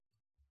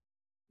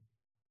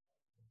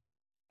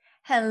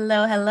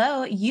Hello,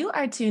 hello. You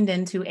are tuned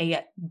into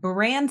a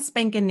brand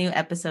spanking new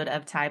episode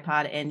of Tide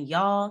Pod, and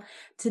y'all,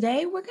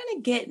 today we're going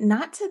to get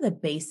not to the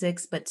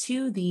basics, but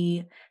to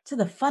the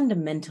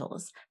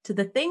fundamentals, to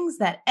the things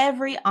that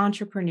every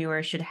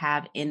entrepreneur should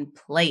have in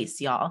place,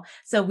 y'all.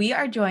 So we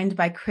are joined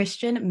by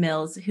Christian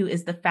Mills, who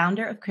is the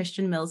founder of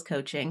Christian Mills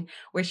Coaching,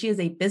 where she is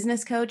a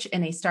business coach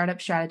and a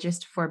startup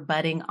strategist for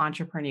budding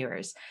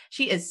entrepreneurs.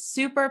 She is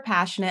super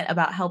passionate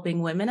about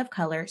helping women of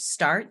color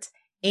start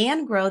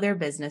and grow their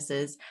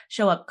businesses,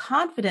 show up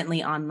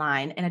confidently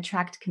online, and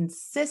attract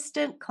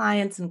consistent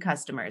clients and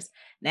customers.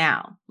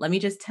 Now, let me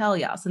just tell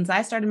y'all, since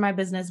I started my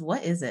business,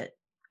 what is it?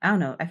 I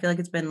don't know. I feel like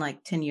it's been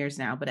like 10 years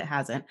now, but it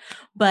hasn't.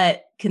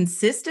 But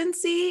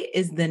consistency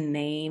is the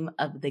name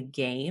of the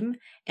game.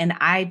 And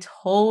I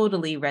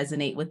totally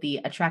resonate with the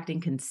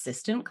attracting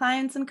consistent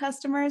clients and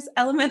customers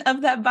element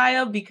of that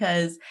bio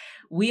because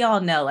we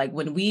all know, like,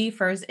 when we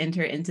first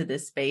enter into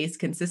this space,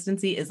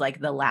 consistency is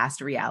like the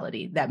last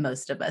reality that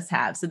most of us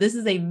have. So this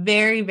is a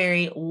very,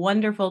 very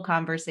wonderful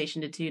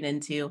conversation to tune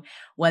into,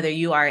 whether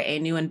you are a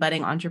new and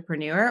budding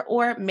entrepreneur,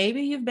 or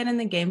maybe you've been in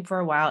the game for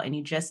a while and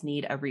you just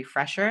need a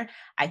refresher.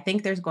 I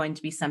think there's going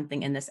to be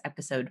something in this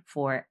episode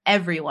for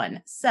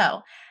everyone.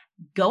 So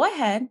go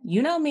ahead.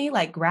 You know me,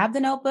 like, grab the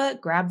notebook,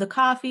 grab the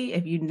coffee.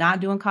 If you're not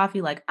doing coffee,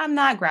 like I'm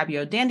not, grab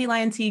your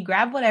dandelion tea,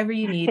 grab whatever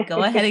you need.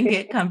 Go ahead and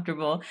get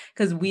comfortable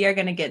because we are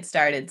going to get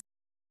started.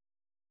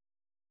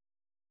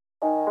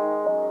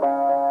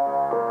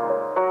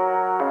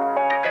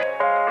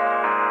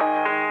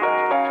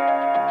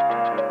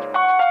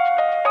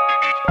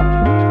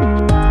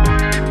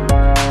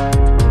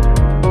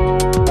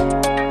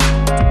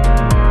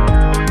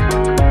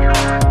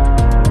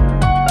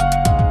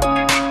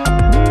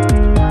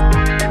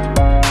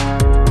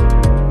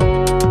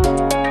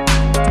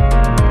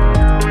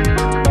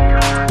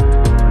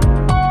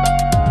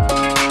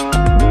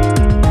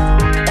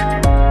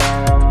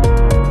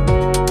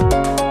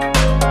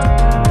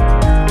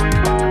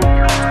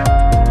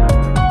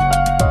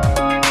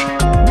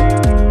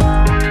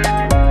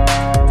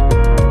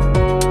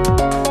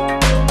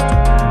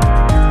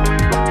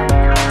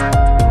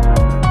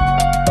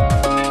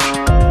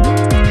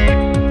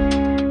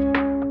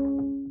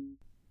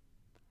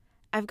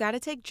 I've got to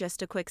take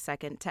just a quick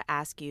second to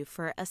ask you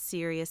for a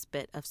serious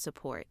bit of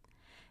support.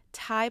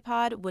 Tide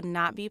Pod would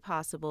not be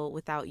possible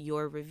without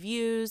your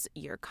reviews,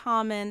 your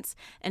comments,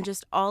 and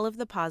just all of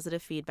the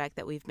positive feedback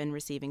that we've been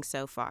receiving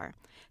so far.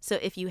 So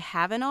if you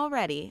haven't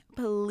already,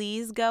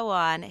 please go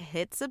on,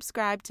 hit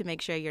subscribe to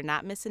make sure you're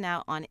not missing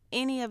out on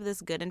any of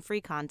this good and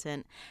free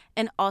content,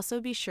 and also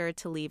be sure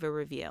to leave a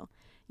review.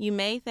 You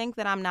may think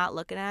that I'm not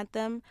looking at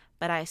them,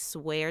 but I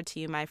swear to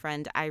you, my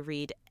friend, I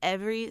read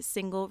every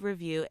single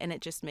review and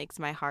it just makes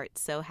my heart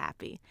so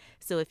happy.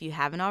 So if you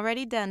haven't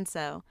already done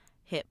so,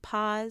 hit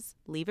pause,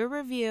 leave a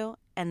review,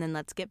 and then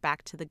let's get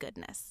back to the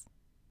goodness.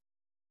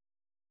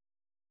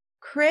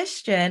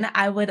 Christian,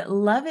 I would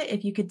love it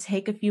if you could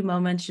take a few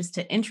moments just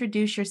to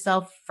introduce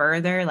yourself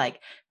further, like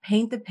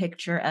paint the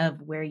picture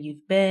of where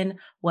you've been,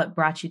 what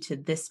brought you to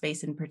this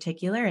space in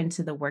particular, and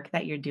to the work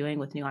that you're doing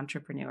with new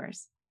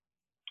entrepreneurs.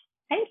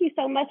 Thank you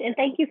so much, and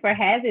thank you for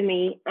having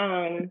me.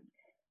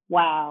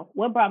 Wow,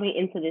 what brought me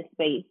into this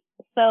space?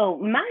 So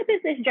my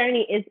business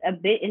journey is a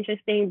bit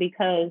interesting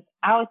because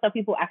I always tell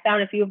people I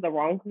found a few of the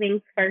wrong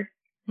things first.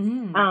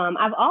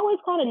 I've always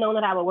kind of known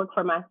that I would work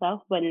for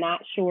myself, but not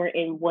sure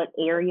in what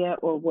area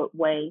or what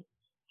way.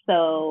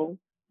 So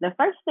the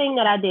first thing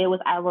that I did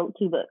was I wrote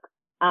 2 books.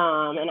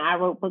 And I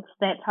wrote books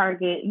that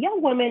target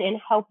young women and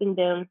helping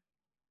them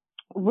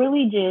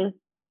really just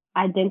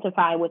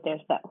identify with their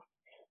self.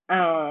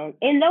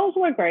 And those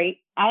were great.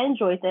 I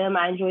enjoyed them.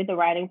 I enjoyed the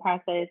writing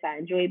process. I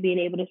enjoyed being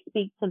able to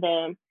speak to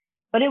them.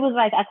 But it was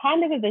like I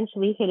kind of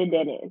eventually hit a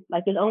dead end.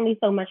 Like there's only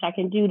so much I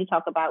can do to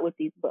talk about with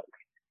these books.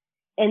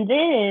 And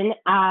then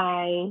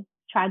I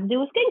tried to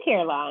do a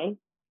skincare line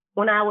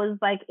when I was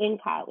like in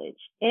college.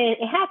 And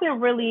it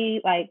happened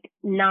really like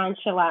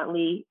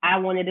nonchalantly. I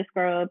wanted a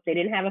scrub. They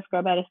didn't have a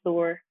scrub at a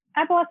store.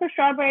 I bought some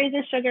strawberries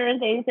and sugar and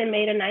things and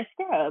made a nice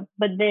scrub.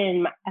 But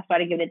then I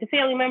started giving it to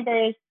family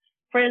members.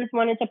 Friends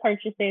wanted to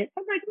purchase it.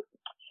 I'm like,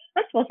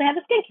 I'm supposed to have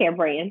a skincare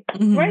brand,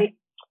 right?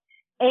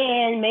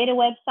 And made a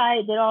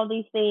website, did all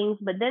these things,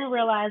 but then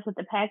realized with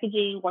the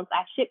packaging, once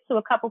I shipped to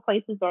a couple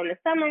places during the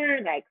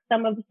summer, like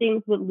some of the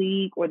things would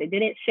leak or they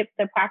didn't ship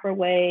the proper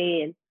way.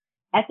 And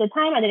at the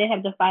time, I didn't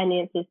have the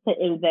finances to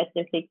invest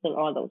in fixing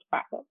all those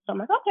problems. So I'm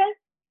like, okay,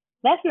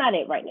 that's not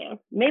it right now.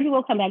 Maybe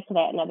we'll come back to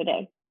that another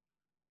day.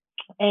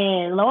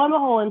 And lo and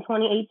behold, in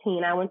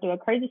 2018, I went through a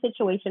crazy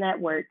situation at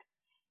work.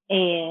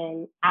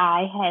 And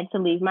I had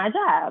to leave my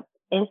job.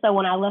 And so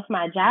when I left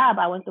my job,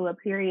 I went through a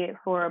period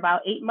for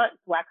about 8 months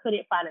where I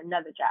couldn't find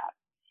another job.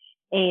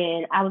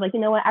 And I was like,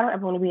 you know what? I don't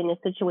ever want to be in this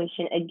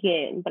situation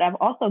again. But I've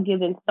also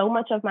given so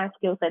much of my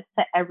skill sets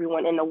to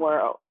everyone in the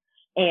world.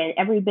 And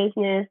every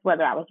business,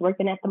 whether I was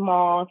working at the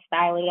mall,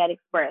 styling at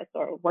Express,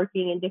 or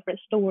working in different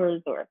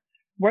stores, or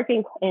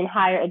working in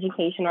higher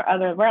education or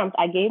other realms,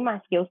 I gave my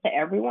skills to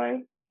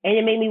everyone. And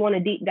it made me want to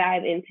deep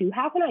dive into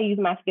how can I use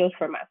my skills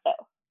for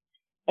myself?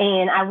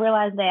 And I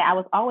realized that I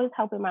was always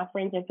helping my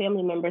friends and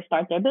family members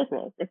start their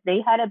business. If they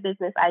had a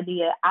business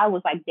idea, I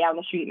was like down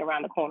the street and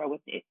around the corner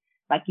with it.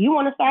 Like, you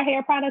want to start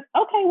hair products?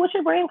 Okay, what's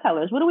your brand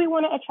colors? What do we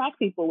want to attract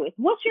people with?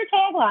 What's your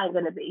tagline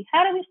going to be?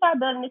 How do we start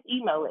building this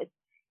email list?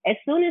 As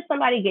soon as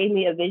somebody gave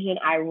me a vision,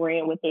 I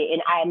ran with it,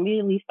 and I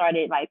immediately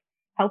started like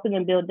helping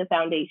them build the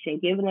foundation,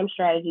 giving them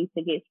strategies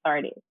to get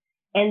started.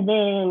 And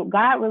then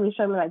God really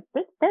showed me like,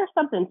 there's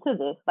something to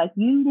this. Like,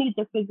 you need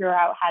to figure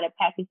out how to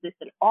package this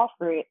and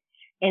offer it.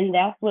 And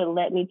that's what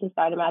led me to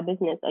starting my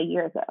business a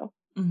year ago.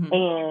 Mm-hmm.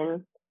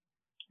 And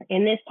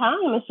in this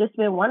time, it's just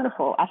been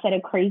wonderful. I set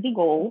a crazy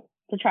goal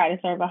to try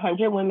to serve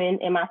 100 women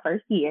in my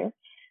first year.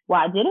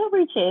 While I didn't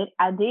reach it,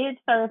 I did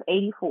serve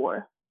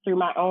 84 through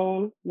my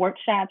own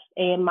workshops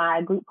and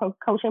my group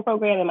coaching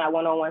program and my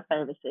one-on-one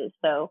services.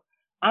 So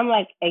I'm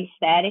like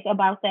ecstatic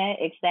about that,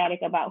 ecstatic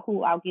about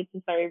who I'll get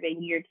to serve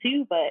in year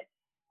 2. But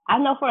I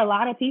know for a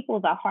lot of people,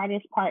 the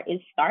hardest part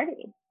is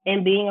starting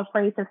and being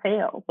afraid to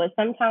fail. But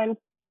sometimes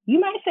you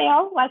might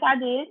fail like I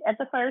did at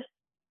the first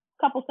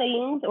couple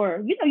things,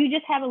 or, you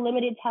just have a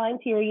limited time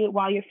period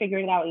while you're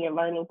figuring it out and you're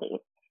learning things.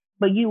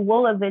 But you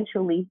will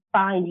eventually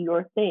find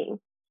your thing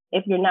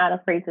if you're not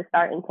afraid to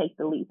start and take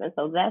the leap. And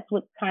so that's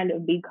what's kind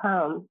of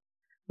become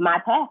my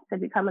path to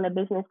becoming a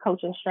business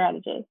coach and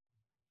strategist.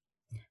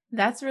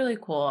 That's really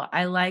cool.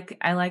 I like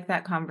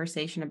that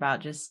conversation about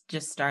just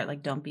start,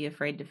 like, don't be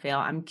afraid to fail.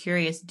 I'm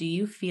curious, do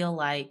you feel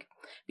like,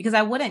 because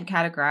I wouldn't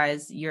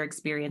categorize your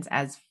experience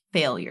as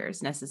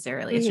failures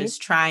necessarily. Mm-hmm. It's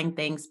just trying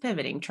things,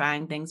 pivoting.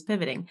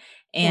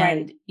 And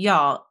right.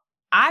 Y'all,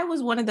 I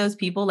was one of those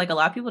people, like, a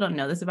lot of people don't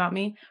know this about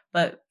me,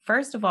 but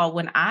first of all,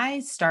 when I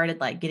started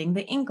like getting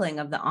the inkling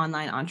of the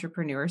online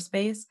entrepreneur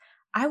space,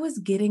 I was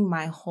getting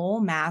my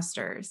whole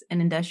master's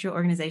in industrial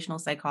organizational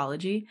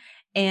psychology,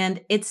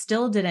 and it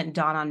still didn't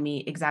dawn on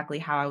me exactly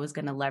how I was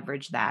going to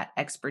leverage that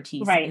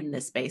expertise in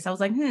this space. I was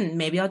like,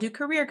 maybe I'll do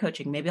career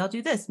coaching. Maybe I'll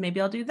do this.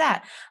 Maybe I'll do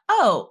that.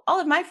 Oh, all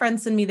of my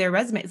friends send me their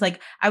resumes. Like,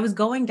 I was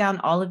going down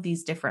all of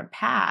these different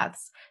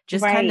paths,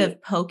 just kind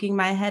of poking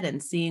my head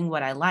and seeing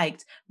what I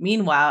liked.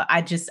 Meanwhile,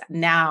 I just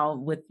now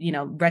with,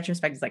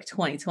 retrospect is like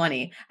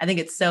 2020. I think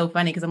it's so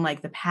funny because I'm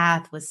like, the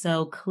path was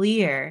so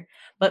clear,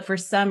 but for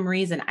some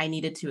reason I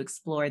needed to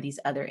explore these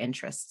other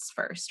interests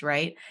first.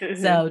 Right.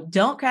 Mm-hmm. So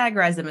don't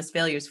categorize them as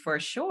failures for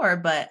sure.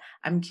 But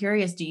I'm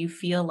curious, do you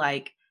feel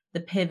like the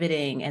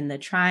pivoting and the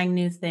trying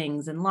new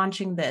things and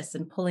launching this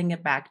and pulling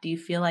it back, do you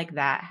feel like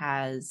that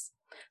has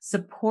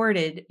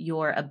supported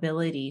your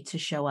ability to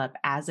show up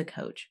as a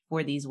coach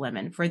for these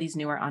women, for these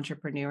newer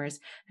entrepreneurs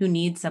who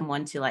need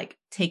someone to like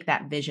take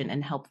that vision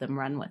and help them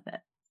run with it?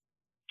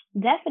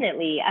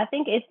 Definitely. I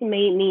think it's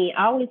made me,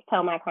 I always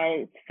tell my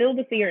clients, feel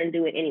the fear and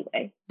do it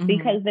anyway. Mm-hmm.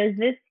 Because there's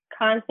this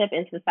concept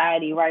in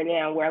society right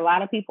now where a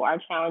lot of people are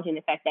challenging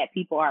the fact that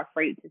people are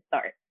afraid to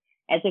start,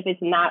 as if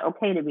it's not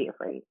okay to be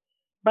afraid.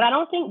 But I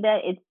don't think that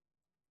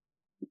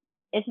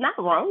it's not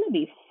wrong to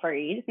be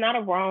afraid. It's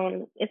not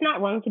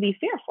wrong to be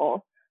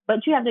fearful,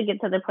 but you have to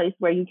get to the place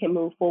where you can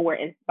move forward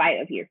in spite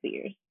of your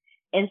fears.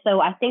 And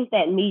so I think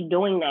that me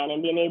doing that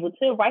and being able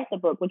to write the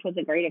book, which was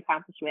a great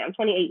accomplishment. I'm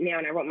 28 now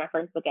and I wrote my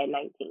first book at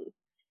 19.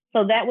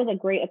 So that was a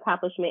great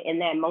accomplishment in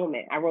that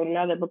moment. I wrote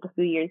another book a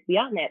few years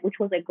beyond that, which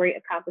was a great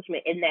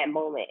accomplishment in that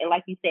moment. And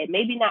like you said,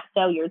 maybe not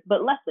failures,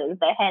 but lessons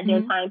that had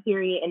their time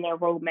period and their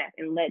roadmap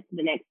and led to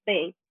the next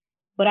thing.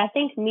 But I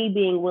think me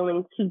being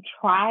willing to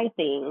try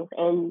things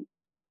and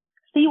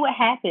see what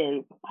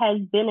happens has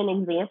been an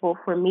example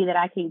for me that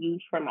I can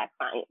use for my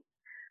clients.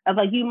 Of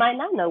like, you might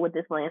not know what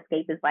this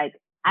landscape is like.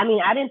 I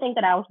mean, I didn't think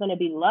that I was going to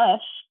be lush,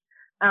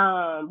 but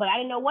I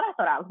didn't know what I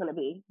thought I was going to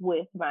be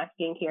with my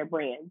skincare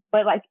brand.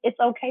 But like, it's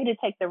okay to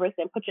take the risk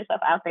and put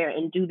yourself out there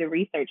and do the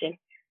research. And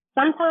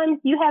sometimes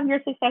you have your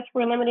success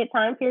for a limited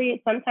time period.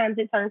 Sometimes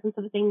it turns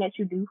into the thing that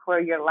you do for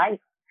your life,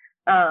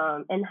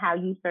 and how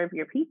you serve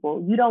your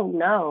people. You don't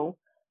know.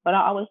 But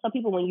I always tell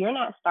people, when you're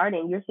not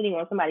starting, you're sitting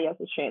on somebody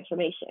else's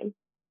transformation.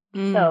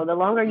 So the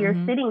longer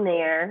you're sitting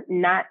there,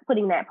 not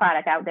putting that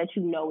product out that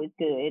you know is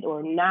good,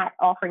 or not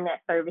offering that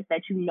service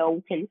that you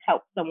know can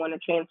help someone to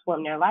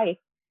transform their life,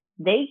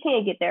 they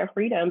can't get their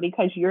freedom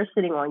because you're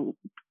sitting on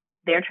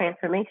their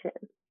transformation.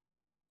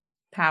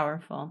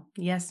 Powerful.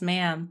 Yes,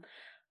 ma'am.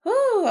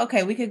 Ooh,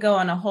 okay, we could go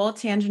on a whole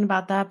tangent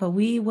about that, but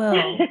we will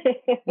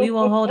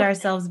hold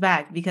ourselves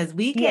back because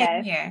we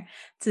came here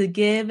to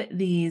give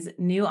these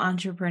new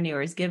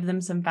entrepreneurs, give them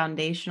some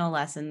foundational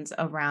lessons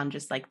around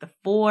just like the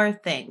 4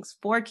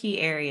 key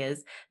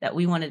areas that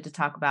we wanted to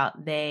talk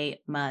about.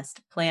 They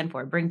must plan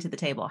for, bring to the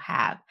table,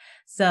 have.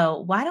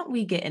 So why don't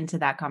we get into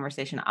that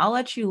conversation? I'll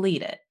let you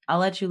lead it.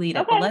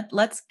 Okay. But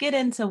let's get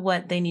into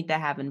what they need to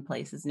have in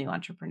place as new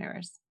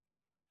entrepreneurs.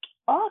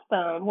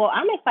 Awesome. Well,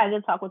 I'm excited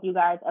to talk with you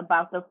guys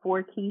about the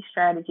 4 key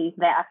strategies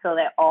that I feel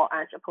that all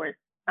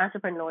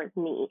entrepreneurs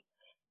need.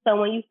 So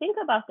when you think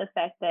about the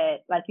fact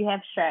that like you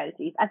have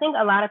strategies, I think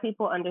a lot of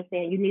people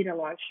understand you need a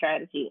launch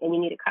strategy and you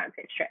need a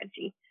content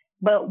strategy.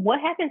 But what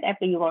happens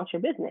after you launch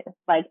your business?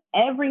 Like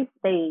every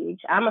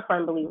stage, I'm a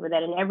firm believer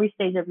that in every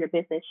stage of your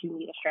business, you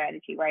need a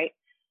strategy, right?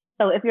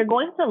 So if you're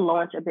going to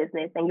launch a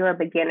business and you're a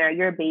beginner,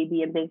 you're a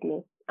baby in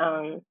business,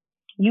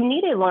 you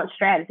need a launch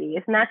strategy.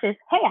 It's not just,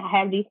 hey, I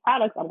have these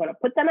products, I'm going to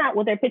put them out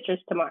with their pictures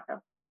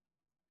tomorrow.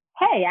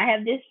 Hey, I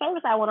have this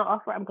service I want to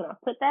offer, I'm going to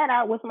put that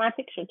out with my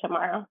picture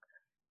tomorrow.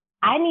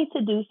 I need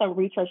to do some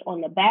research on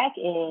the back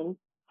end.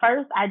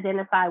 First,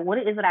 identify what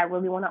it is that I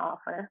really want to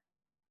offer.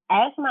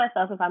 Ask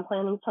myself, if I'm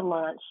planning to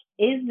launch,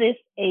 is this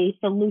a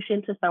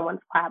solution to someone's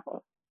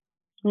problem?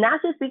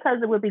 Not just because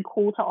it would be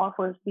cool to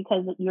offer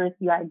because it's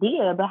your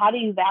idea, but how do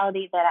you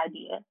validate that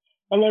idea?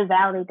 And then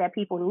validate that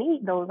people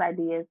need those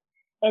ideas.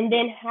 And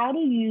then how do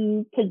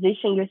you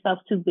position yourself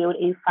to build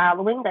a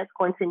following that's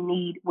going to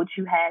need what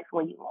you have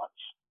when you launch,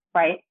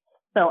 right?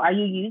 So are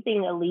you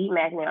using a lead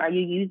magnet? Are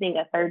you using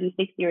a 30,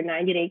 60, or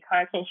 90-day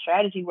content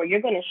strategy where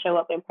you're going to show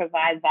up and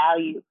provide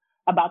value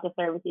about the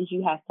services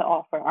you have to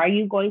offer? Are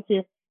you going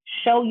to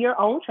show your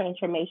own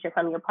transformation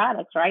from your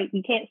products, right?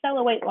 You can't sell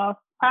a weight loss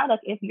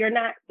product if you're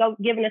not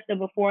giving us the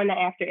before and the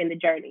after in the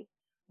journey.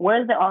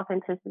 Where's the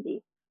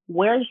authenticity?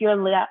 Where's your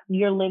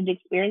lived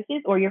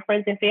experiences or your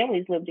friends and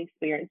family's lived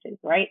experiences,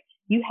 right?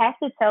 You have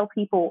to tell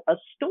people a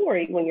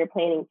story when you're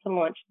planning to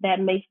launch that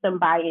makes them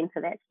buy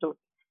into that story.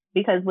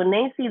 Because when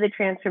they see the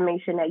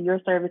transformation that your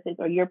services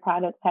or your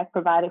products have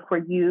provided for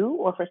you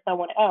or for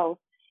someone else,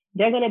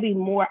 they're going to be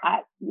more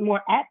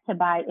apt to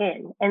buy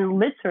in and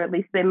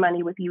literally spend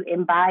money with you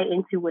and buy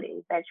into what it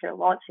is that you're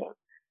launching.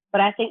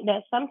 But I think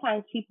that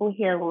sometimes people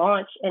hear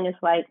launch and it's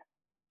like,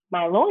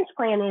 my launch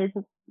plan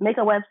is make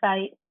a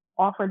website,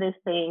 offer this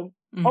thing,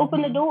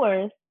 open the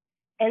doors.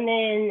 And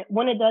then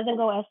when it doesn't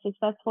go as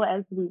successful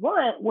as we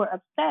want, we're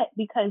upset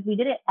because we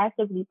didn't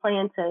actively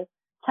plan to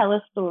tell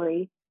a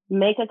story,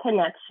 make a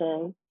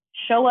connection,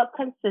 show up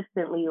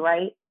consistently,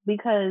 right?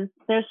 Because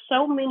there's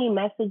so many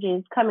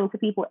messages coming to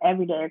people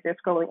every day as they're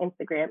scrolling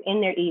Instagram,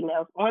 in their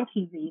emails, on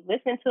TV,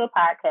 listening to a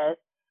podcast,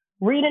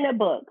 reading a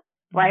book,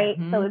 right?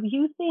 So if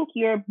you think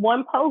your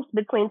one post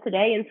between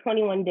today and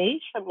 21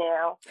 days from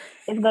now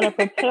is going to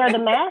prepare the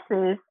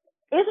masses,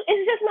 it's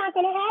just not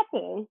going to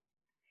happen.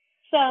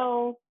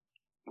 So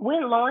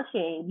when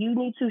launching, you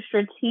need to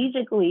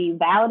strategically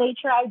validate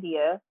your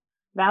idea,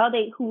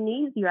 validate who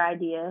needs your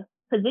idea,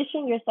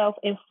 position yourself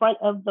in front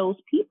of those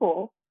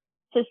people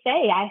to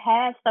say, I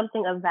have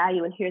something of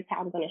value and here's how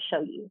I'm going to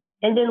show you.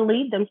 And then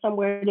lead them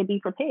somewhere to be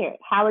prepared.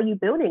 How are you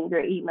building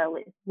your email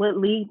list? What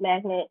lead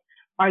magnet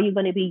are you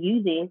going to be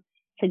using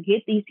to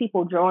get these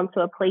people drawn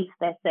to a place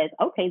that says,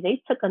 okay,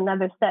 they took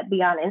another step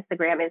beyond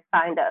Instagram and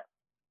signed up.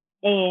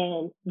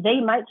 And they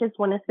might just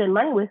want to spend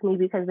money with me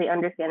because they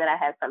understand that I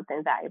have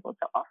something valuable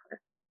to offer.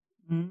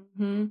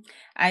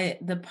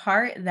 The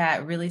part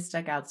that really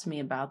stuck out to me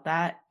about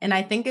that, and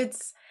I think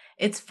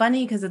it's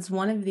funny because it's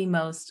one of the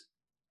most,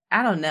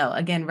 I don't know,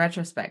 again,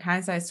 retrospect,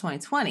 hindsight's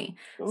 2020.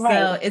 Right.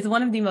 So it's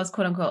one of the most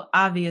quote unquote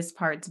obvious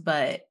parts,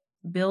 but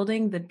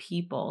building the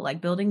people,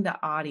 like building the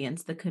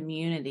audience, the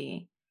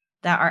community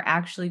that are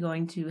actually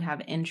going to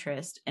have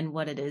interest in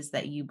what it is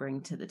that you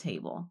bring to the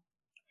table.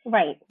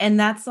 Right. And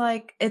that's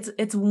like,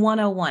 it's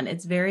 101.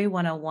 It's very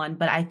 101,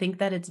 but I think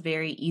that it's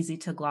very easy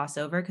to gloss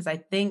over because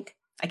I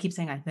keep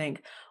saying,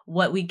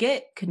 what we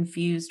get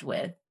confused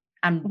with,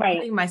 I'm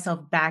putting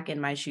myself back in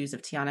my shoes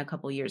of Tiana a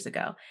couple years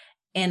ago.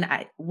 And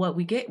what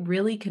we get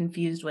really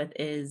confused with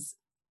is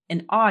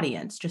an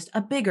audience, just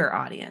a bigger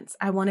audience.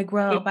 I want to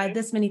grow by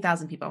this many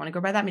thousand people. I want to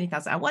grow by that many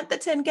thousand. I want the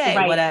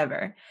 10K,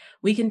 whatever.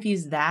 We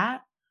confuse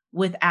that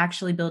with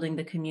actually building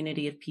the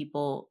community of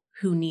people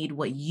who need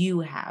what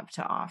you have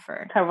to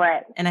offer.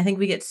 Correct. And I think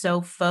we get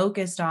so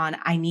focused on,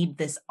 I need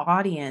this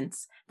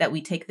audience, that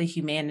we take the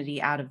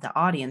humanity out of the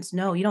audience.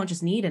 No, you don't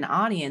just need an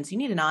audience. You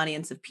need an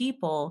audience of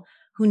people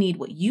who need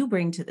what you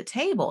bring to the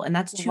table. And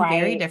that's two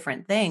very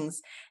different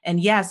things. And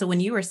yeah, so when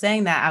you were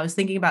saying that, I was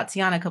thinking about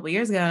Tiana a couple of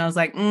years ago and I was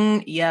like,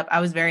 yep. I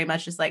was very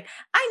much just like,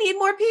 I need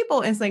more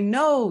people. And it's like,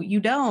 no, you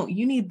don't.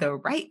 You need the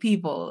right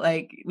people.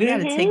 Like we got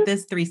to take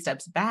this 3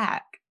 steps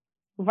back.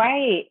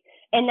 Right.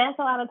 And that's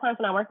a lot of times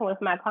when I'm working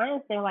with my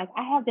clients, they're like,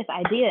 I have this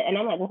idea. And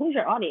I'm like, well, who's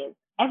your audience?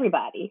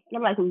 Everybody. And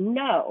I'm like,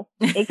 no,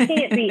 it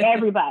can't be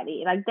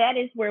everybody. Like that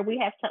is where we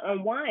have to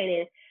unwind.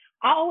 And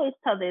I always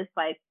tell this,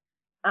 like,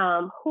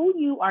 who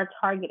you are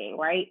targeting,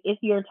 right? Is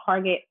your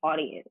target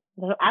audience.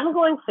 I'm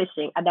going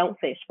fishing. I don't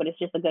fish, but it's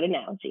just a good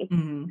analogy.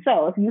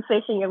 So if you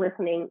fish and you're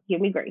listening, give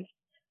me grace.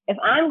 If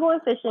I'm going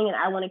fishing and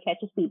I want to catch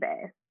a sea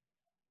bass,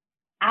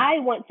 I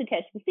want to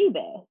catch the sea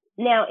bass.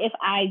 Now, if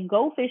I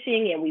go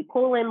fishing and we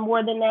pull in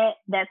more than that,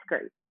 that's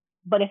great.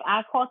 But if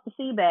I caught the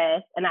sea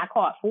bass and I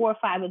caught 4 or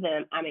 5 of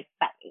them, I'm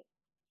excited.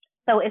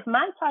 So if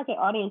my target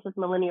audience is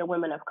millennial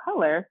women of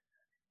color,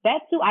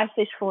 that's who I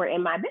fish for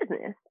in my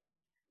business.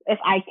 If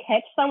I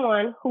catch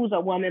someone who's a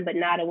woman but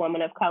not a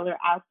woman of color,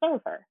 I'll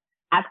serve her.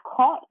 I've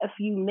caught a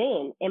few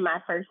men in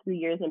my first few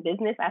years in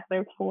business. I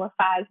served 4 or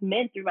 5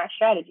 men through my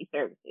strategy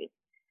services.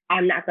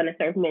 I'm not going to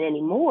serve men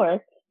anymore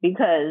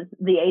because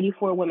the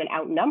 84 women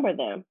outnumber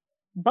them.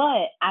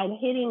 But I'm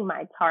hitting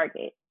my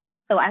target.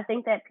 So I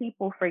think that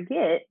people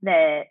forget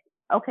that,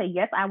 okay,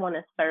 yes, I want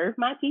to serve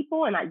my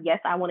people and yes,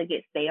 I want to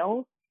get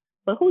sales,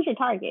 but who's your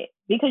target?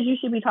 Because you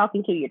should be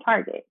talking to your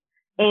target.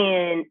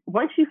 And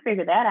once you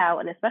figure that out,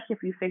 and especially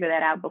if you figure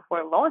that out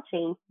before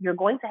launching, you're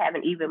going to have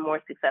an even more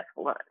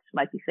successful launch,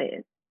 like you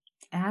said.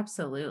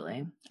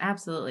 Absolutely.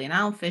 Absolutely. And I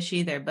don't fish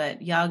either,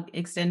 but y'all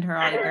extend her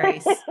all the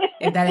grace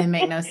if that didn't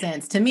make no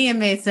sense. To me, it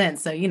made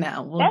sense. So, we'll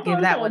That's what give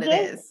I'm that saying. what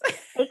it is.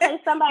 In case We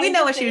somebody's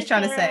know a what she was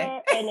trying to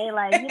say. fisher and they're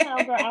like,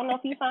 girl, I don't know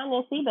if you find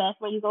this sea bass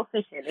when you go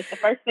fishing. It's the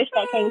first fish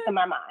that came to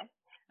my mind.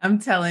 I'm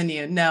telling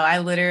you. No, I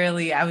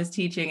was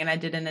teaching and I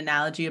did an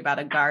analogy about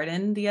a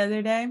garden the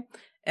other day.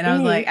 And I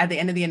was like, at the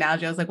end of the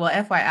analogy, I was like, well,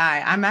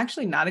 FYI, I'm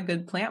actually not a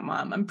good plant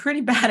mom. I'm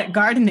pretty bad at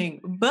gardening,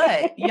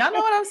 but y'all know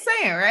what I'm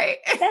saying, right?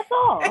 That's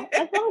all.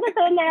 As long as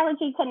the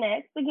analogy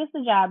connects, it gets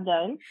the job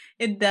done.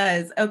 It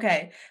does.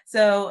 Okay.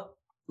 So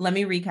let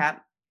me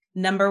recap.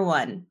 Number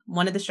one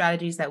of the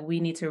strategies that we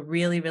need to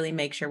really, really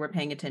make sure we're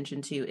paying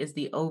attention to is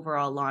the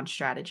overall launch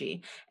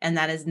strategy. And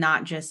that is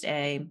not just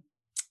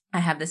I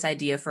have this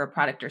idea for a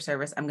product or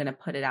service, I'm going to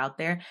put it out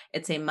there.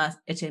 It's a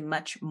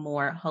much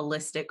more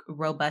holistic,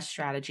 robust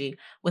strategy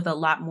with a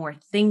lot more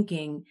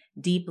thinking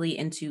deeply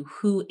into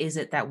who is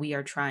it that we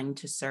are trying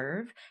to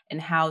serve and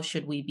how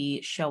should we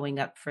be showing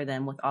up for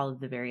them with all of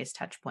the various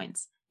touch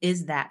points.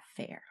 Is that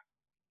fair?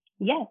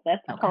 Yes,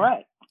 that's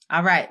correct.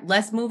 All right,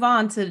 let's move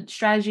on to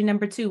strategy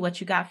number 2.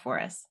 What you got for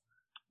us?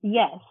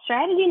 Yes,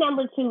 strategy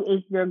number 2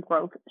 is your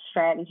growth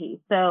strategy.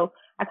 So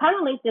I kind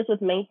of link this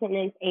with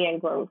maintenance and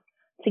growth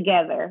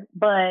together,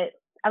 but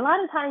a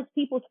lot of times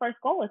people's first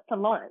goal is to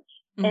launch.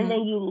 Mm-hmm. And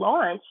then you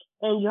launch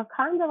and you're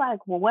kind of like,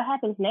 well, what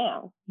happens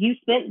now? You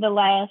spent the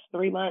last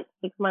 3 months,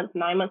 6 months,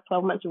 9 months,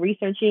 12 months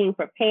researching,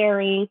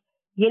 preparing,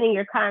 getting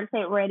your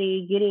content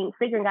ready,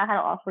 figuring out how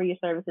to offer your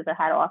services or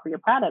how to offer your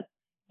products.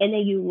 And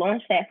then you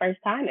launch that first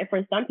time. And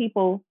for some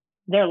people,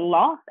 they're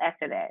lost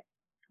after that.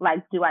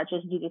 Like, do I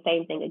just do the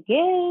same thing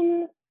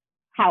again?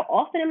 How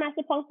often am I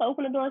supposed to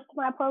open the doors to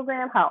my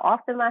program? How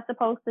often am I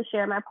supposed to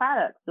share my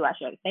products? Do I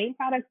share the same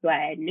products? Do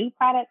I add new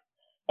products?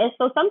 And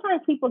so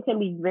sometimes people can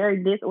be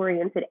very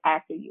disoriented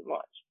after you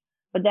launch.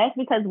 But that's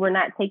because we're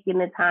not taking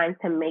the time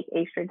to make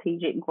a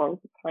strategic growth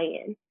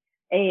plan.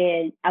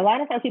 And a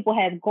lot of times people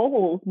have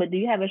goals, but do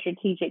you have a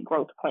strategic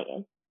growth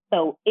plan?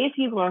 So if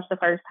you've launched the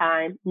first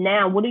time,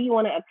 now what do you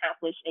want to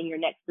accomplish in your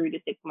next 3 to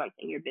 6 months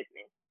in your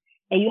business?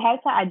 And you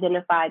have to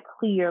identify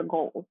clear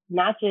goals,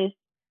 not just,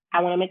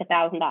 I want to make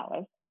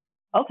 $1,000.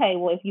 Okay,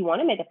 well, if you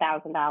want to make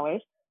 $1,000,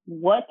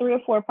 what 3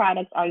 or 4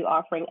 products are you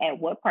offering at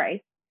what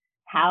price?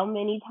 How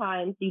many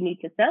times do you need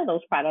to sell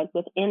those products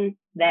within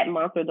that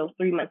month or those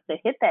 3 months to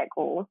hit that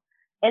goal?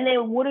 And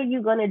then what are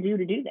you going to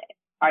do that?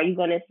 Are you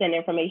going to send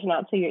information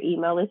out to your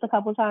email list a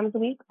couple times a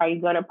week? Are you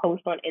going to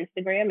post on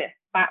Instagram and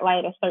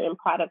spotlight a certain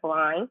product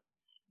line?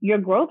 Your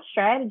growth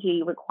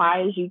strategy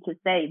requires you to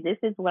say, this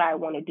is what I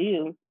want to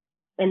do,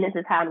 and this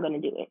is how I'm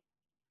going to do it.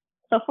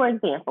 So for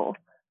example,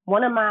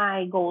 one of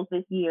my goals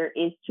this year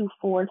is to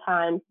 4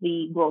 times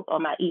the growth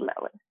on my email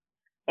list.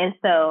 And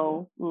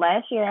so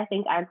last year, I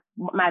think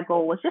my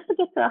goal was just to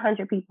get to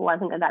 100 people. I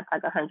think I got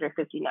like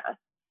 159.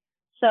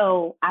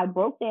 So I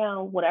broke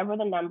down whatever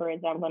the number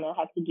is that I'm going to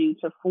have to do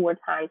to 4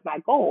 times my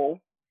goal.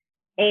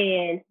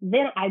 And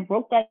then I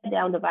broke that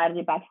down, divided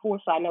it by 4,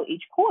 so I know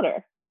each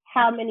quarter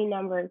how many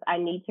numbers I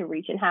need to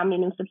reach and how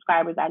many new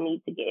subscribers I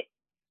need to get.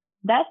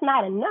 That's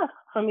not enough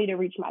for me to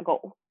reach my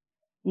goal.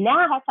 Now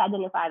I have to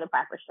identify the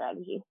proper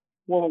strategy.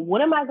 Well,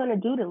 what am I going to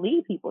do to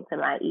lead people to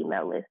my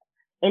email list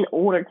in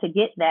order to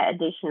get that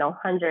additional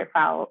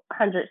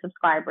 100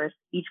 subscribers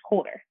each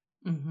quarter?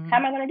 Mm-hmm. How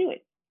am I going to do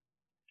it?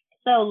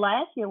 So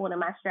last year, one of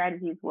my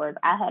strategies was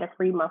I had a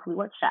free monthly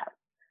workshop.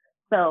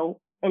 So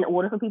in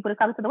order for people to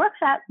come to the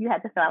workshop, you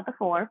had to fill out the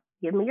form,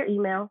 give me your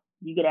email,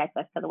 you get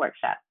access to the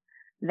workshop.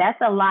 That's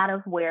a lot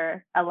of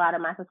where a lot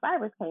of my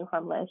subscribers came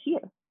from last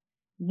year.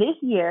 This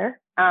year,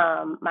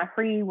 my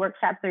free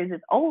workshop series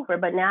is over,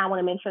 but now I want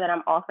to make sure that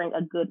I'm offering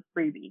a good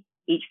freebie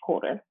each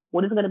quarter.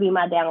 What is going to be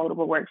my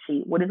downloadable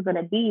worksheet? What is going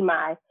to be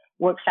my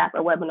workshop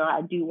or webinar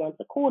I do once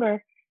a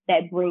quarter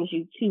that brings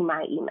you to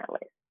my email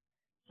list?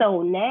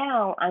 So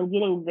now I'm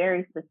getting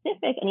very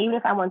specific. And even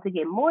if I want to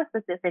get more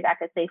specific, I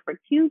could say for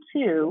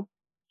Q2,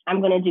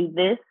 I'm going to do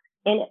this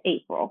in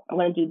April. I'm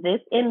going to do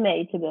this in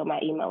May to build my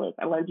email list.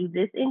 I'm going to do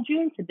this in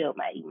June to build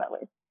my email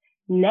list.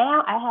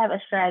 Now I have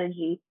a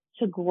strategy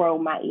to grow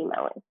my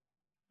email list.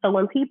 So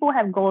when people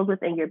have goals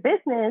within your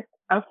business,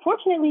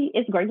 unfortunately,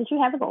 it's great that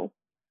you have a goal.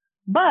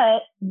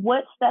 But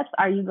what steps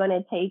are you going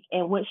to take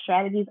and what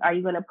strategies are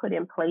you going to put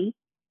in place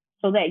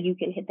so that you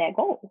can hit that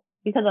goal?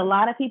 Because a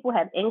lot of people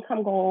have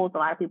income goals. A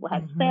lot of people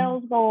have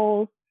sales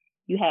goals.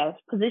 You have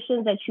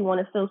positions that you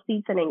want to fill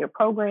seats in your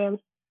programs.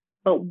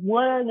 But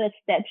what are the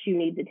steps you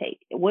need to take?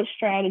 What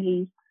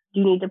strategies do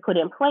you need to put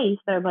in place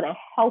that are going to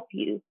help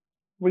you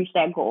reach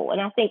that goal? And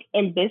I think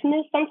in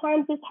business,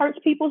 sometimes this hurts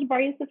people's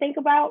brains to think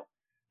about.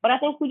 But I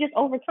think we just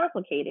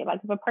overcomplicate it. Like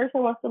if a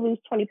person wants to lose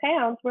 20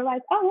 pounds, we're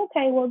like, oh,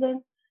 okay, well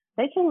then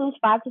they can lose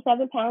 5 to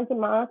 7 pounds a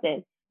month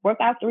and work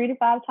out 3 to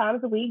 5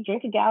 times a week,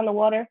 drink a gallon of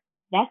water.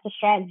 That's the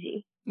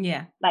strategy.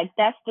 Yeah. Like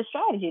that's the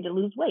strategy to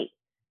lose weight.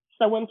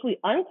 So once we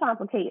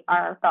uncomplicate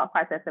our thought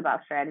process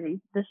about strategies,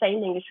 the same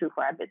thing is true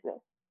for our business.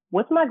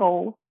 What's my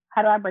goal?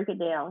 How do I break it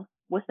down?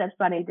 What steps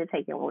do I need to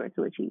take in order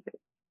to achieve it?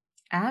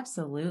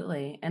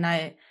 Absolutely. And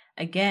I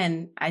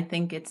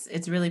think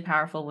it's really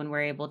powerful when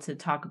we're able to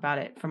talk about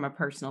it from a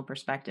personal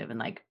perspective and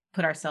like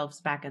put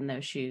ourselves back in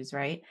those shoes,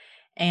 right?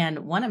 And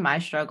one of my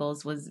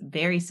struggles was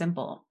very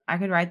simple. I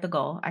could write the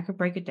goal, I could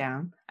break it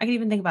down, I could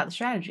even think about the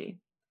strategy.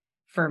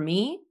 For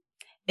me,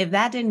 if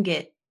that didn't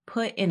get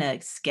put in a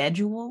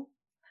schedule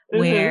Mm-hmm.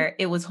 where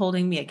it was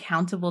holding me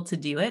accountable to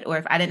do it, or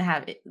if I didn't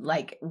have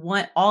like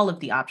one all of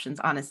the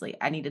options, honestly,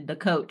 I needed the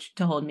coach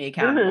to hold me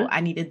accountable. Mm-hmm.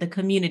 I needed the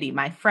community,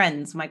 my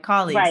friends, my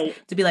colleagues Right.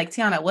 to be like,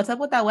 Tiana, what's up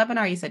with that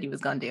webinar you said you was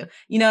going to do?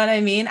 You know what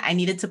I mean? I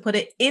needed to put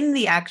it in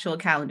the actual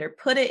calendar,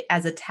 put it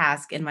as a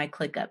task in my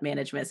ClickUp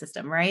management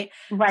system, right?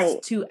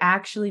 Right. To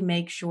actually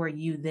make sure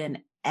you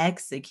then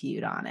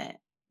execute on it.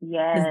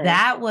 Because Yes.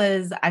 that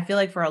was, I feel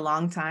like for a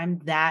long time,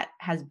 that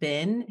has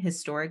been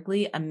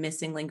historically a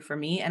missing link for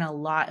me. And a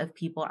lot of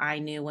people I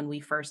knew when we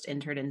first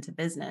entered into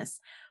business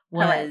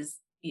Correct. was,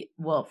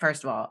 well,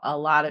 first of all, a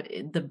lot of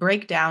the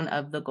breakdown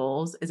of the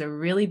goals is a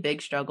really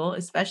big struggle,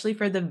 especially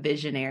for the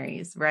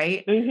visionaries,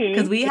 right?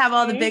 Because Mm-hmm. we have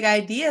all the Mm-hmm. big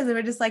ideas and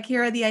we're just like,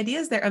 here are the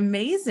ideas. They're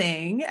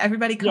amazing.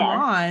 Everybody come Yes.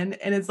 on.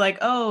 And it's like,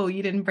 oh,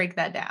 you didn't break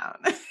that down.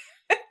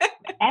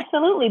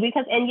 Absolutely.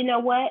 Because, and you know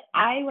what?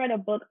 I read a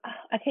book.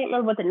 I can't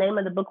remember what the name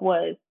of the book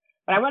was,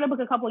 but I read a book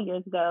a couple of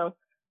years ago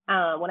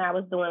when I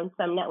was doing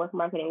some network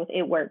marketing with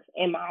It Works,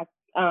 and my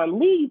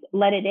lead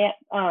had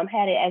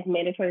it as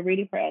mandatory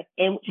reading for us.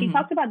 And she Mhm.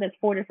 talked about there's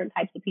 4 different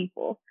types of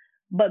people.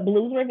 But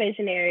blues were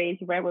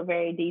visionaries, red were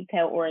very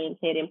detail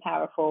oriented and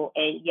powerful,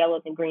 and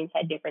yellows and greens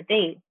had different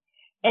things.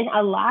 And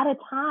a lot of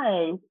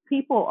times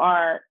people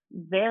are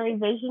very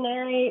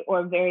visionary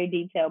or very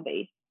detail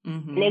based.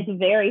 And Mhm. it's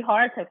very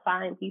hard to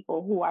find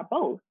people who are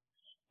both.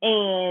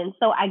 And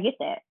so I get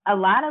that. A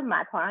lot of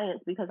my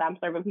clients, because I'm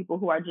serving people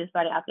who are just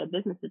starting out their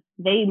businesses,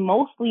 they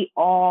mostly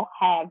all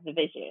have the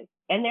vision.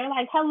 And they're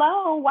like,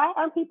 hello, why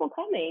aren't people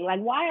coming? Like,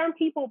 why aren't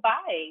people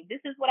buying?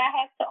 This is what I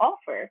have to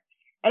offer.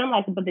 And I'm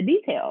like, but the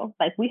details,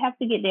 like, we have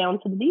to get down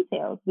to the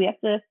details. We have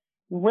to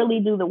really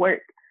do the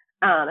work.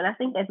 And I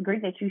think that's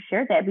great that you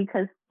shared that,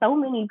 because so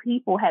many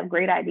people have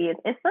great ideas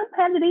and some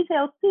have the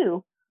details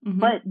too, Mhm.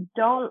 but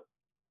don't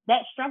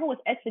that struggle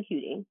with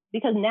executing,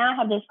 because now I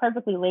have this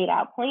perfectly laid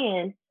out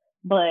plan,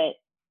 but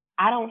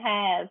I don't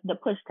have the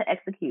push to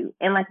execute.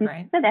 And like you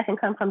Right. said, that can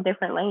come from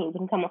different lanes. It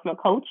can come from a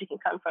coach. It can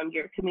come from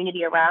your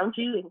community around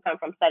you. It can come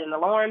from setting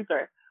alarms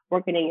or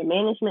working in your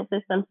management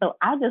system. So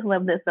I just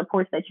love the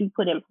supports that you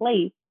put in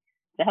place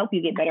to help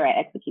you get better at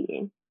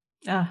executing.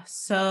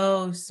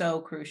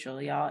 So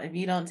crucial, y'all. If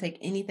you don't take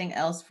anything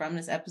else from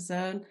this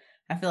episode,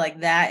 I feel like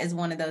that is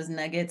one of those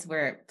nuggets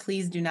where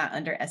please do not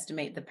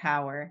underestimate the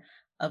power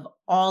of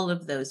all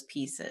of those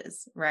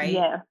pieces, right?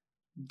 Yeah.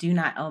 Do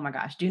not, oh my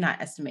gosh, do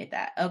not estimate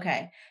that.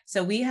 Okay.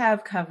 So we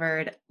have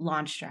covered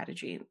launch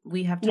strategy.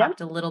 We have Yep.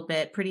 talked a little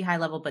bit, pretty high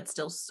level, but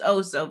still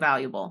so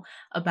valuable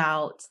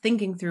about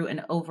thinking through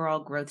an overall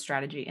growth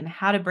strategy and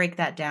how to break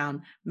that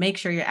down, make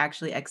sure you're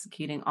actually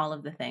executing all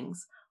of the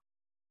things.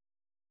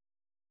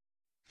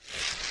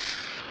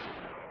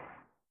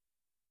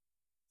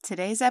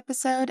 Today's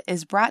episode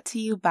is brought to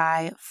you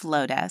by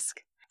Flowdesk.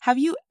 Have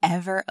you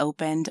ever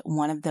opened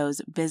one of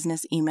those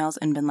business emails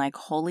and been like,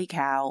 holy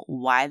cow,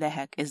 why the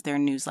heck is their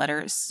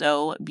newsletter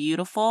so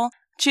beautiful?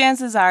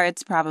 Chances are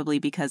it's probably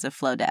because of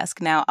Flowdesk.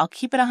 Now, I'll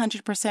keep it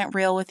 100%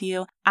 real with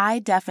you. I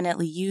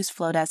definitely use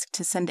Flowdesk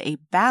to send a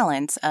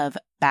balance of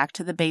back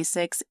to the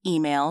basics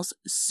emails,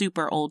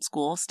 super old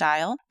school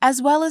style,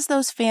 as well as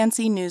those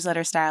fancy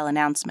newsletter style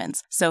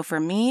announcements. So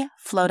for me,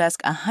 Flowdesk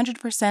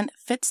 100%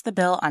 fits the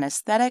bill on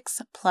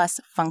aesthetics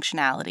plus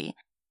functionality.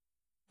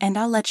 And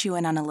I'll let you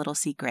in on a little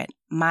secret.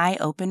 My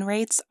open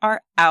rates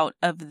are out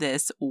of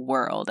this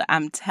world.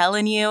 I'm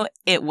telling you,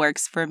 it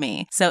works for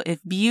me. So if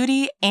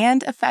beauty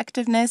and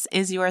effectiveness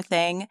is your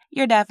thing,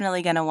 you're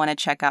definitely going to want to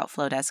check out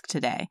Flowdesk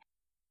today.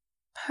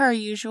 Per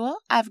usual,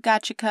 I've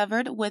got you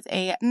covered with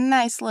a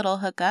nice little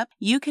hookup.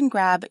 You can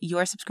grab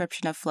your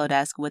subscription of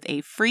Flowdesk with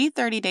a free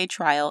 30-day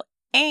trial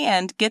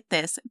and get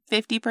this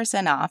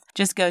 50% off.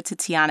 Just go to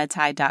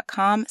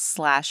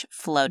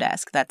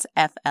tianatai.com/Flowdesk. That's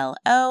FLODESK.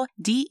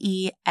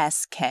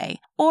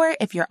 Or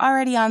if you're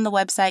already on the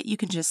website, you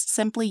can just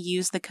simply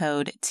use the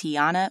code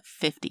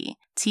Tiana50.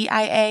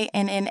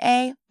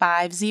 TIANNA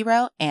 50,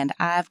 and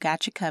I've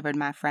got you covered,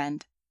 my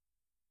friend.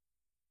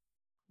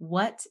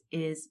 What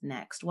is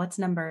next? What's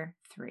number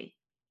 3?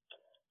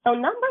 So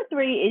number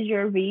 3 is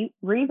your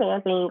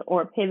revamping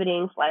or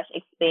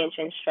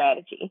pivoting/expansion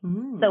strategy.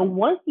 So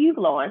once you've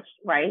launched,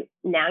 right,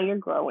 now you're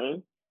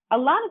growing. A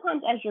lot of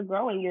times as you're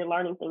growing, you're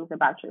learning things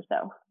about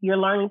yourself. You're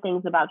learning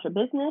things about your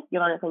business.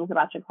 You're learning things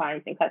about your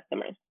clients and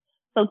customers.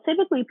 So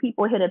typically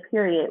people hit a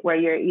period where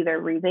you're either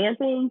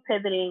revamping,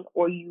 pivoting,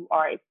 or you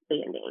are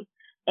expanding.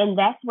 And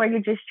that's where you're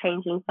just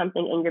changing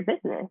something in your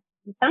business.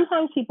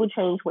 Sometimes people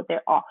change what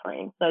they're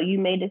offering. So you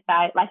may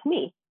decide, like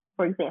me,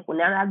 for example,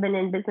 now that I've been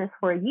in business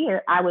for a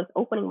year, I was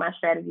opening my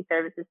strategy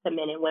services to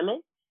men and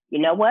women. You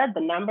know what?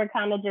 The number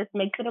kind of just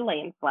makes it a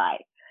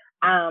landslide.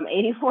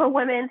 84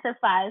 women to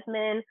 5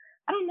 men.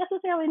 I don't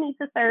necessarily need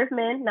to serve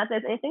men. Not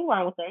that there's anything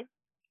wrong with them,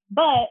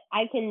 but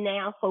I can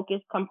now focus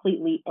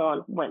completely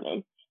on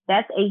women.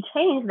 That's a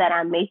change that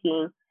I'm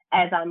making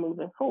as I'm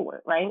moving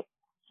forward, right?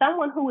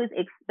 Someone who is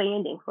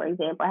expanding, for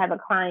example, I have a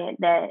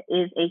client that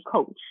is a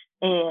coach,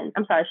 and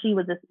I'm sorry, she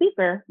was a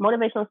speaker,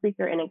 motivational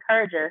speaker and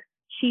encourager.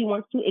 She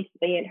wants to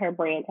expand her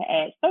brand to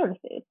add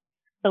services.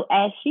 So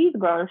as she's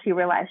grown, she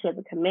realized she has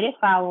a committed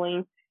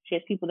following. She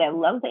has people that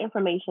love the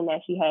information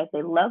that she has.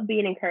 They love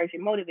being encouraged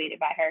and motivated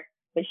by her,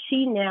 but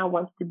she now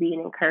wants to be an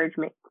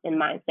encouragement and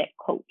mindset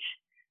coach.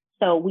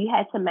 So we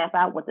had to map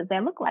out, what does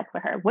that look like for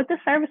her? What do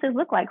services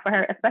look like for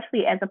her,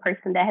 especially as a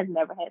person that has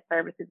never had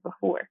services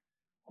before?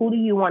 Who do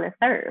you want to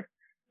serve?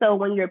 So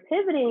when you're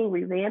pivoting,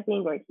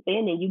 revamping, or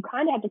expanding, you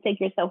kind of have to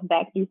take yourself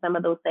back through some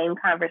of those same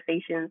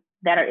conversations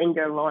that are in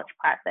your launch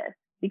process.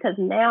 Because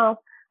now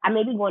I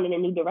may be going in a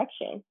new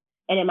direction.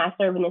 And am I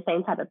serving the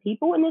same type of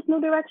people in this new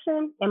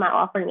direction? Am I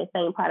offering the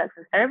same products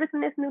and service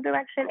in this new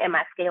direction? Am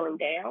I scaling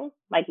down?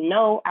 Like,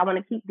 no, I want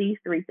to keep these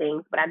three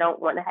things, but I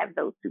don't want to have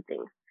those two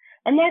things.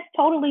 And that's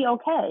totally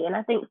okay. And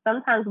I think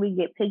sometimes we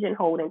get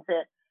pigeonholed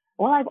into,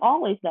 well, I've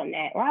always done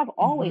that, or I've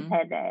always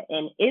had that.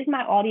 And is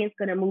my audience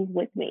going to move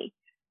with me?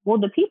 Well,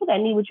 the people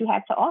that need what you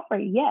have to offer,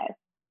 yes.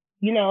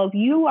 You know, if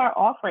you are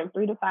offering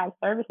 3 to 5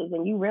 services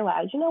and you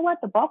realize, you know what,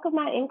 the bulk of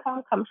my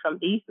income comes from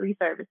these 3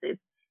 services,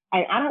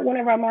 and I don't want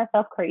to run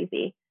myself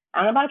crazy. I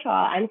don't know about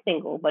y'all, I'm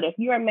single, but if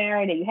you are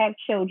married and you have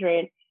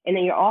children and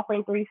then you're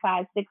offering 3,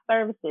 5, 6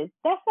 services,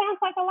 that sounds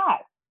like a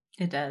lot.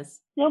 It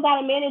does. Still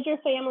got to manage your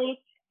family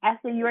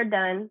after you're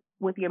done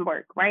with your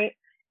work, right?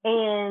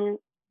 And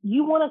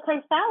you want to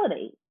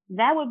consolidate.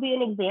 That would be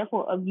an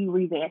example of you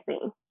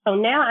revamping. So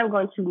now I'm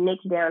going to niche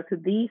down to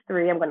these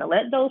 3. I'm going to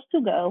let those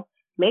 2 go.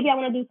 Maybe I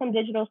want to do some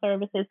digital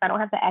services so I don't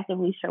have to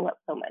actively show up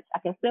so much. I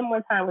can spend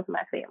more time with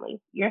my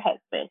family, your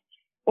husband,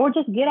 or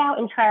just get out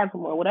and travel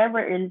more, whatever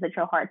it is that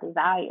your heart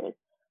desires.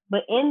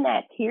 But in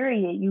that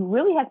period, you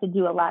really have to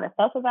do a lot of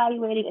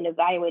self-evaluating and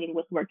evaluating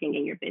what's working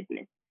in your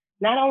business.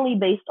 Not only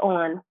based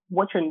on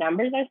what your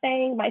numbers are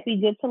saying might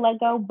be good to let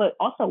go, but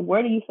also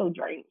where do you feel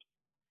drained?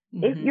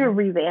 If you're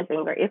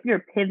revamping or if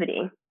you're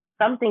pivoting,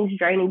 something's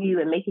draining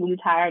you and making you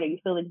tired or you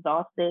feel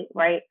exhausted,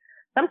 right?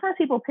 Sometimes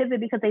people pivot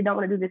because they don't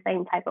want to do the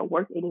same type of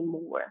work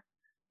anymore.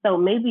 So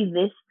maybe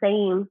this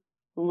same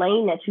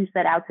lane that you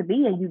set out to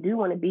be in, you do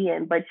want to be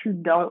in, but you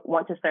don't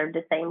want to serve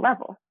the same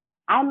level.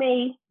 I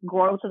may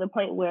grow to the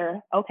point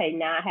where, okay,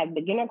 now I have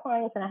beginner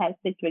clients and I have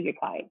 6-figure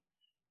clients.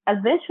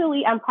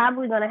 Eventually, I'm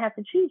probably going to have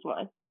to choose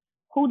one.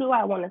 Who do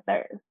I want to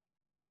serve?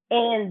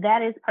 And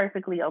that is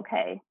perfectly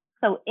okay.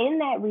 So in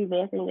that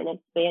revamping and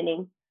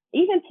expanding,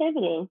 even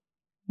pivoting,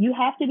 you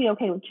have to be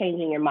okay with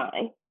changing your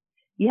mind.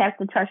 You have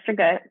to trust your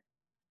gut.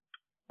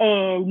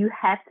 And you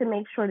have to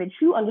make sure that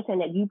you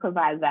understand that you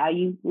provide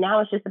value. Now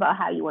it's just about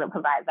how you want to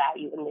provide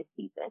value in this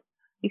season,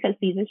 because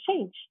seasons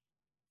change.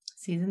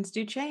 Seasons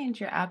do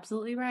change. You're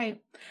absolutely right.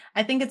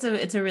 I think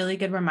it's a really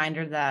good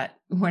reminder that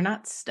we're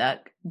not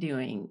stuck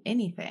doing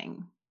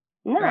anything.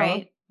 No.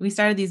 Right? We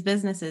started these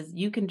businesses.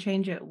 You can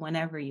change it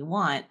whenever you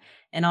want.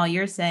 And all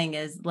you're saying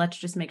is, let's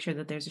just make sure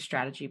that there's a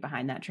strategy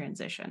behind that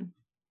transition.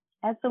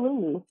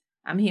 Absolutely.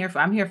 I'm here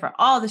for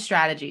all the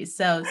strategies.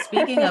 So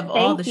speaking of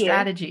all the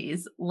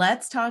strategies,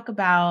 let's talk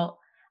about,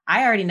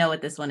 I already know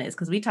what this one is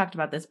because we talked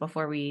about this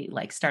before we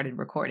started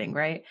recording,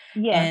 right?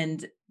 Yeah.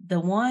 And the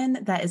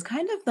one that is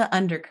kind of the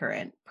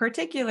undercurrent,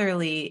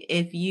 particularly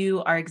if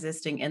you are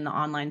existing in the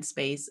online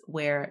space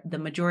where the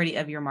majority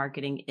of your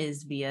marketing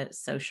is via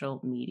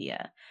social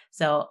media.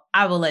 So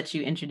I will let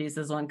you introduce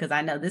this one because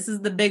I know this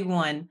is the big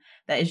one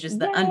that is just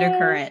the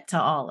undercurrent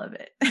to all of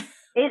it.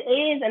 It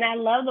is, and I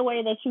love the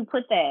way that you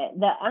put that.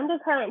 The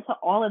undercurrent to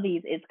all of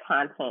these is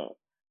content.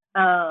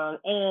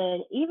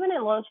 And even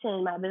in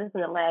launching my business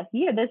in the last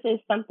year, this is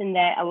something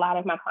that a lot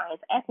of my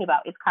clients ask me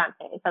about is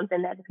content. It's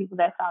something that the people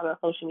that follow on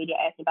social media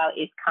ask me about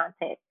is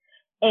content.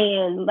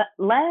 And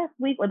last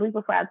week or the week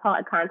before, I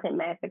taught a content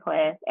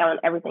masterclass on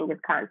everything is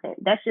content.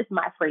 That's just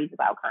my phrase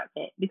about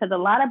content, because a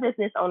lot of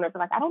business owners are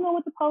like, I don't know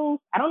what to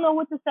post. I don't know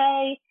what to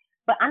say.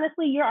 But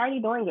honestly, you're already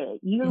doing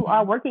it. You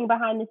are working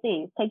behind the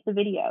scenes. Take the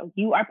video.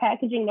 You are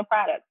packaging the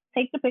product.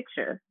 Take the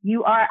picture.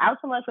 You are out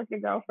to lunch with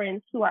your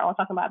girlfriends who are all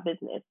talking about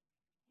business.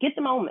 Get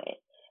the moment.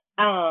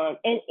 And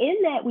in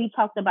that, we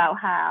talked about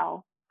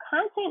how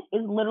content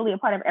is literally a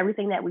part of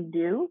everything that we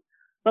do.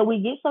 But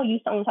we get so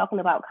used to only talking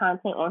about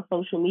content on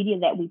social media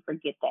that we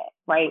forget that,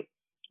 right?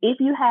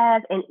 If you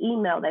have an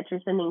email that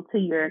you're sending to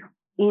your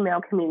email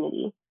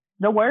community,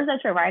 the words that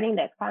you're writing,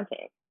 that's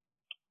content.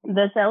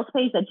 The sales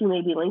page that you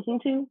may be linking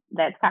to,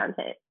 that's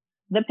content.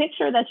 The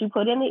picture that you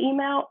put in the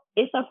email,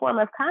 it's a form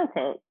of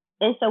content.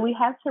 And so we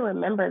have to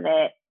remember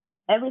that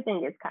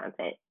everything is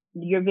content.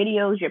 Your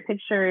videos, your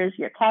pictures,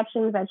 your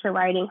captions that you're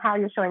writing, how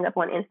you're showing up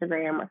on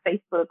Instagram or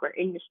Facebook or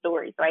in your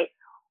stories, right?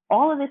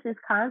 All of this is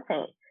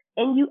content.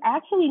 And you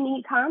actually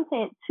need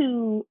content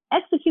to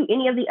execute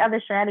any of the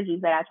other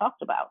strategies that I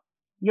talked about.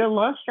 Your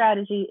launch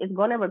strategy is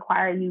going to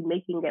require you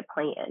making a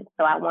plan.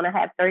 So I want to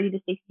have 30 to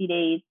 60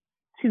 days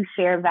to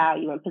share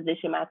value and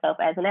position myself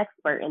as an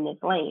expert in this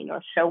lane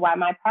or show why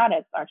my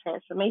products are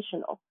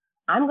transformational.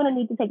 I'm going to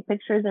need to take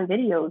pictures and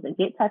videos and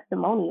get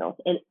testimonials.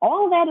 And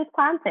all of that is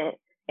content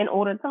in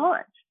order to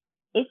launch.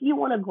 If you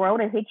want to grow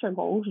to hit your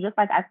goals, just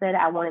like I said,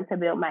 I wanted to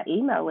build my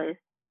email list.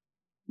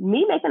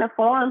 Me making a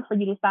form for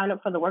you to sign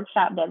up for the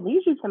workshop that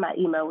leads you to my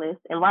email list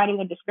and writing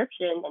a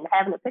description and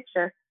having a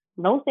picture,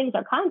 those things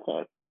are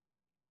content.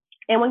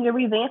 And when you're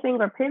revamping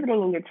or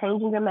pivoting and you're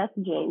changing your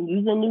messaging,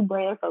 using new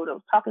brand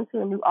photos, talking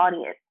to a new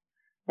audience,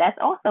 that's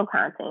also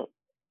content.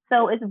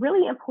 So it's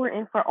really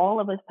important for all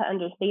of us to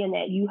understand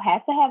that you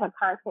have to have a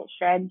content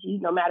strategy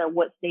no matter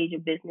what stage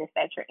of business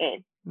that you're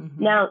in.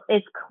 Mm-hmm. Now,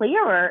 it's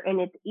clearer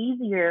and it's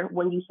easier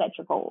when you set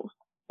your goals.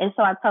 And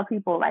so I tell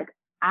people, like,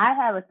 I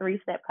have a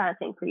 3-step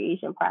content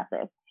creation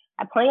process.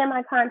 I plan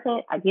my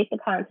content, I get the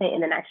content,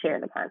 and then I share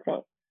the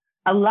content.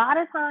 A lot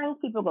of times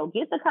people go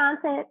get the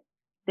content,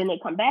 then they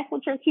come back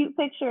with your cute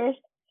pictures,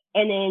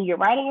 and then you're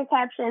writing your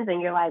captions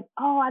and you're like,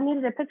 oh, I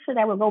needed a picture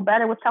that would go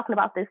better with talking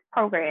about this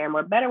program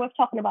or better with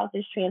talking about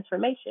this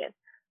transformation.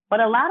 But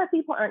a lot of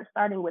people aren't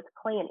starting with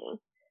planning.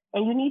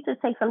 And you need to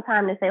take some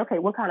time to say, okay,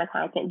 what kind of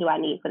content do I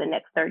need for the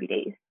next 30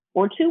 days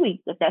or 2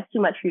 weeks if that's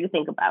too much for you to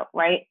think about,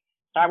 right?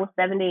 Start with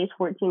 7 days,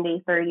 14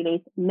 days, 30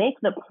 days. Make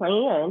the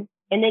plan,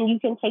 and then you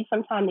can take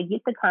some time to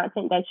get the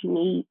content that you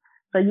need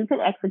so you can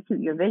execute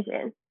your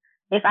vision.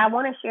 If I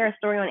want to share a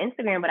story on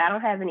Instagram, but I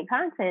don't have any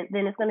content,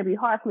 then it's going to be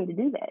hard for me to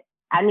do that.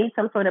 I need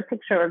some sort of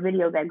picture or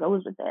video that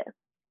goes with it.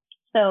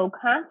 So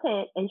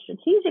content and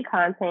strategic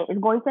content is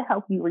going to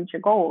help you reach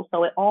your goals.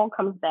 So it all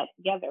comes back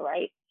together,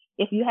 right?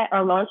 If you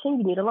are launching,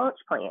 you need a launch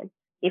plan.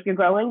 If you're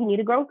growing, you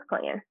need a growth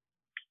plan.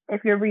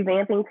 If you're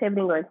revamping,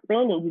 pivoting, or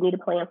expanding, you need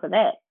a plan for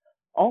that.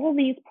 All of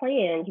these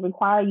plans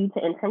require you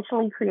to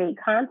intentionally create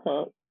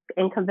content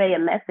and convey a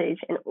message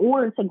in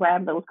order to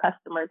grab those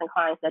customers and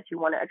clients that you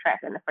want to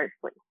attract in the first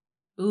place.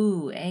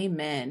 Ooh,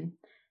 amen.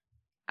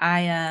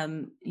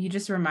 You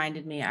just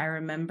reminded me, I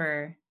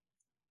remember,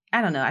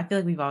 I don't know, I feel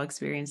like we've all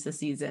experienced the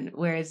season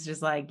where it's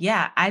just like,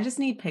 yeah, I just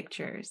need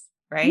pictures,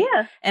 right?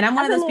 Yeah. And I'm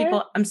one of those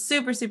people, I'm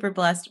super, super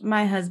blessed.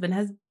 My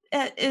husband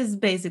is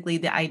basically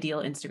the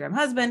ideal Instagram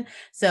husband.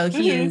 So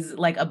he is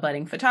like a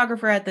budding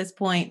photographer at this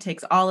point,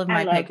 takes all of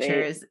my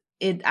pictures.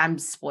 I'm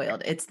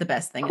spoiled. It's the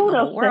best thing in the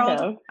whole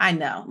world. I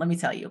know. Let me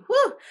tell you.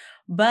 Whew.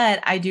 But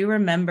I do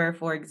remember,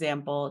 for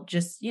example,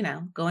 just,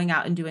 going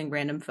out and doing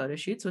random photo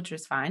shoots, which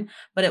was fine,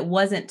 but it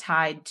wasn't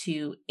tied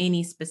to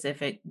any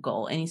specific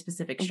goal, any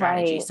specific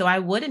strategy. Right. So I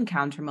would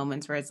encounter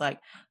moments where it's like,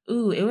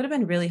 ooh, it would have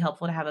been really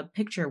helpful to have a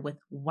picture with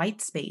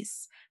white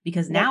space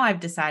because now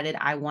I've decided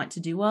I want to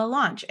do a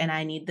launch and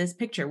I need this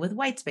picture with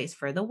white space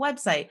for the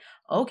website.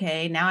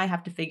 Okay, now I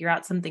have to figure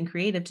out something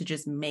creative to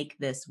just make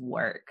this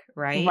work,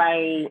 right?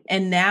 Right.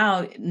 And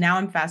now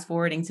I'm fast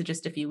forwarding to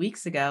just a few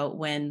weeks ago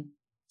when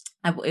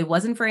it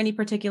wasn't for any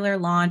particular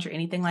launch or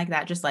anything like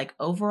that, just like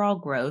overall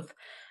growth,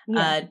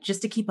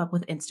 just to keep up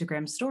with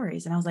Instagram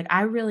stories. And I was like,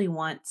 I really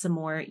want some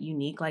more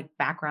unique like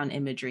background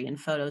imagery and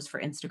photos for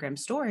Instagram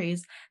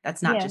stories.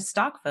 That's not just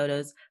stock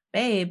photos.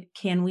 Babe,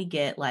 can we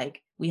get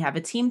we have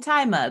a Team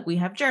Tie mug, we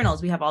have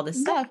journals, we have all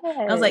this stuff.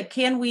 And I was like,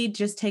 can we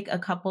just take a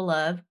couple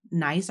of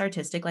nice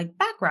artistic like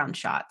background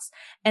shots?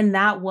 And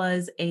that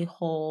was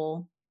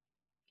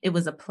it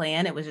was a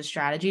plan, it was a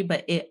strategy,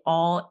 but it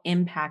all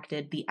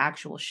impacted the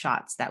actual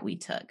shots that we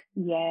took.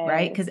 Yeah.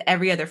 Right? Because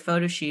every other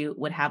photo shoot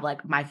would have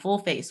like my full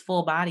face,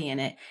 full body in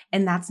it.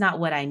 And that's not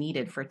what I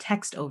needed for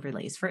text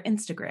overlays for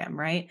Instagram,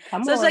 right?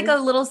 So it's like a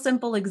little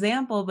simple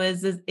example, but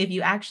if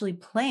you actually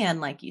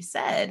plan, like you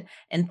said,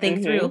 and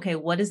think through, okay,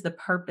 what is the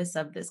purpose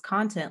of this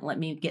content? Let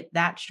me get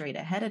that straight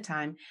ahead of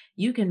time.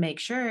 You can make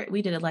sure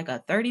we did like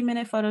a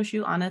 30-minute photo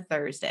shoot on a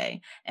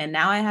Thursday. And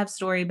now I have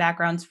story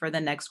backgrounds for the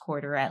next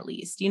quarter at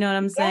least. You know what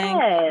I'm saying?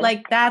 Yes.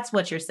 Like that's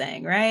what you're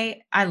saying, right?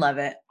 I love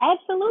it.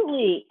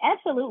 Absolutely.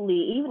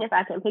 Absolutely. Even if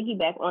I can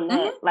piggyback on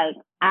that, like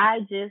I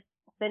just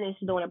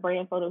finished doing a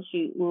brand photo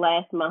shoot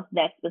last month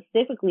that's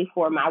specifically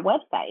for my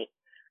website.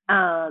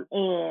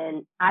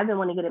 And I've been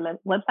wanting to get a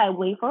website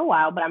way for a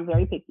while, but I'm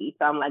very picky.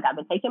 So I'm like, I've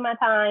been taking my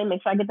time,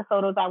 make sure I get the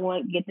photos I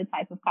want, get the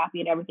type of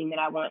copy and everything that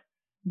I want.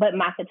 But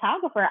my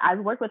photographer, I've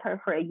worked with her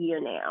for a year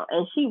now,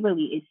 and she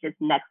really is just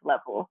next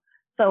level.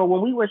 So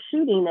when we were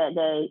shooting that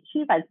day,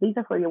 she's like, these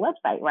are for your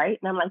website, right?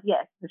 And I'm like,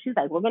 yes. So she's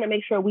like, we're going to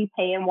make sure we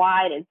pan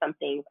wide and some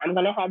things. I'm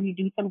going to have you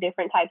do some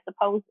different types of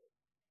poses.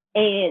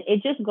 And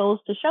it just goes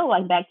to show,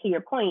 like, back to your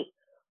point,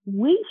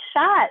 we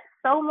shot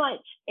so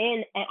much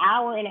in an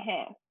hour and a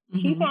half.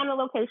 She found a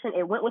location.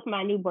 It went with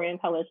my new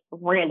brand colors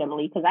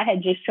randomly because I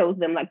had just chose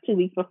them like 2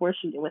 weeks before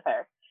shooting with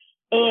her.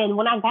 And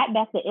when I got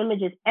back the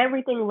images,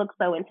 everything looked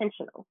so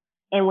intentional.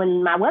 And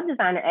when my web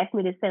designer asked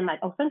me to send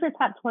send your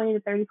top 20 to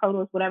 30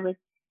 photos, whatever,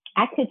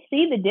 I could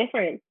see the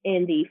difference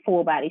in the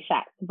full body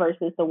shots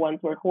versus the ones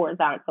where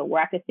horizontal,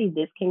 where I could see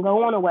this can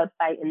go on a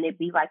website and it'd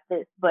be like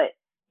this. But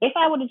if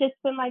I would have just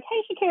been like,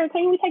 hey, Shakira,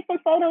 can we take some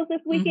photos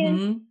this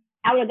weekend?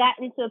 I would have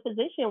gotten into a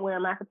position where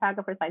my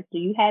photographer's like, do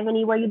you have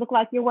any where you look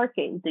like you're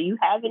working? Do you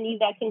have any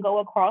that can go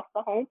across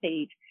the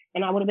homepage?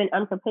 And I would have been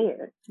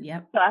unprepared.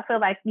 Yep. So I feel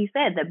like you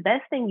said, the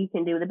best thing you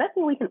can do, the best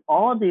thing we can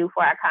all do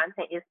for our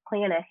content is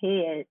plan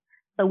ahead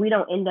so we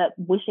don't end up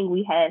wishing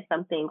we had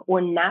something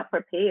or not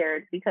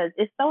prepared, because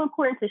it's so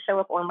important to show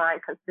up online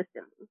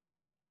consistently.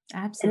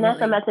 Absolutely. And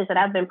that's a message that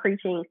I've been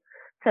preaching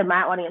to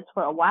my audience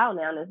for a while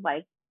now. And it's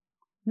like,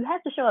 you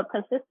have to show up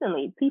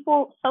consistently.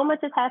 People, so much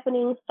is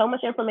happening, so much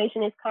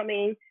information is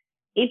coming.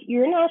 If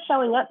you're not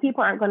showing up,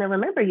 people aren't going to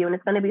remember you, and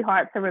it's going to be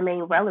hard to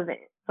remain relevant.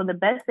 So the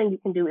best thing you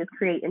can do is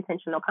create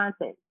intentional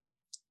content.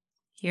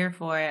 Here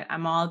for it.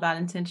 I'm all about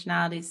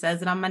intentionality. It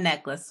says it on my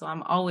necklace, so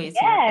I'm always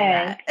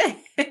here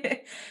for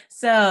that.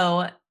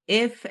 So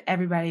if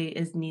everybody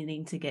is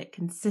needing to get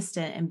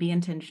consistent and be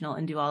intentional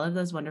and do all of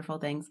those wonderful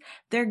things,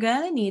 they're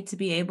going to need to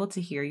be able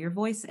to hear your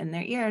voice in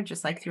their ear,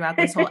 just like throughout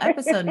this whole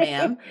episode,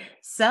 ma'am.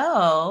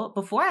 So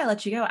before I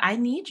let you go, I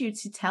need you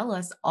to tell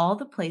us all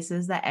the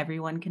places that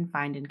everyone can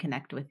find and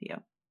connect with you.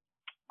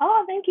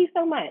 Oh, thank you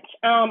so much.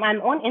 I'm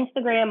on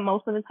Instagram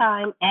most of the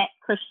time at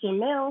Christian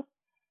Mills.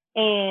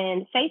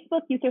 And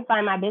Facebook, you can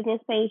find my business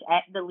page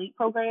at The Leap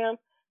Program,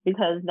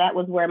 because that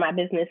was where my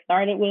business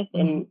started with. Mm-hmm.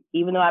 And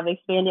even though I've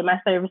expanded my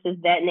services,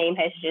 that name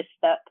has just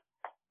stuck.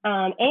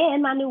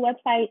 And my new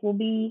website will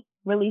be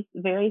released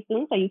very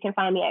soon. So you can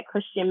find me at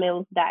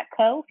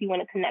christianmills.co if you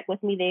want to connect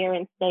with me there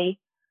and stay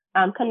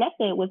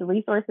connected with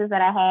resources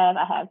that I have.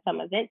 I have some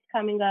events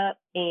coming up,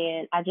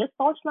 and I just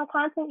launched my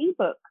content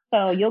ebook.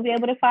 So you'll be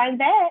able to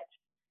find that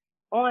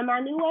on my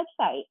new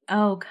website.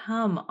 Oh,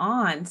 come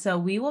on. So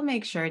we will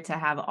make sure to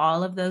have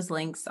all of those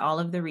links, all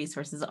of the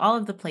resources, all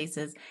of the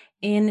places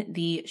in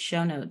the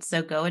show notes.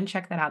 So go and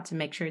check that out to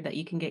make sure that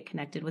you can get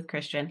connected with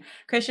Christian.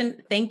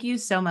 Christian, thank you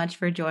so much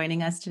for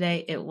joining us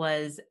today. It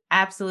was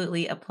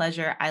absolutely a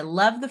pleasure. I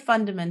love the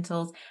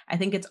fundamentals. I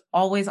think it's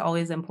always,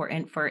 always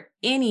important for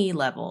any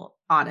level,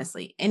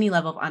 honestly, any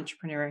level of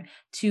entrepreneur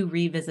to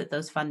revisit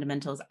those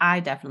fundamentals.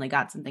 I definitely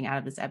got something out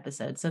of this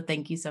episode. So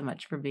thank you so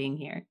much for being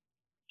here.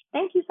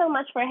 Thank you so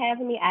much for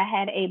having me. I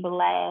had a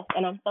blast,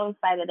 and I'm so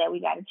excited that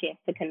we got a chance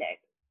to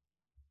connect.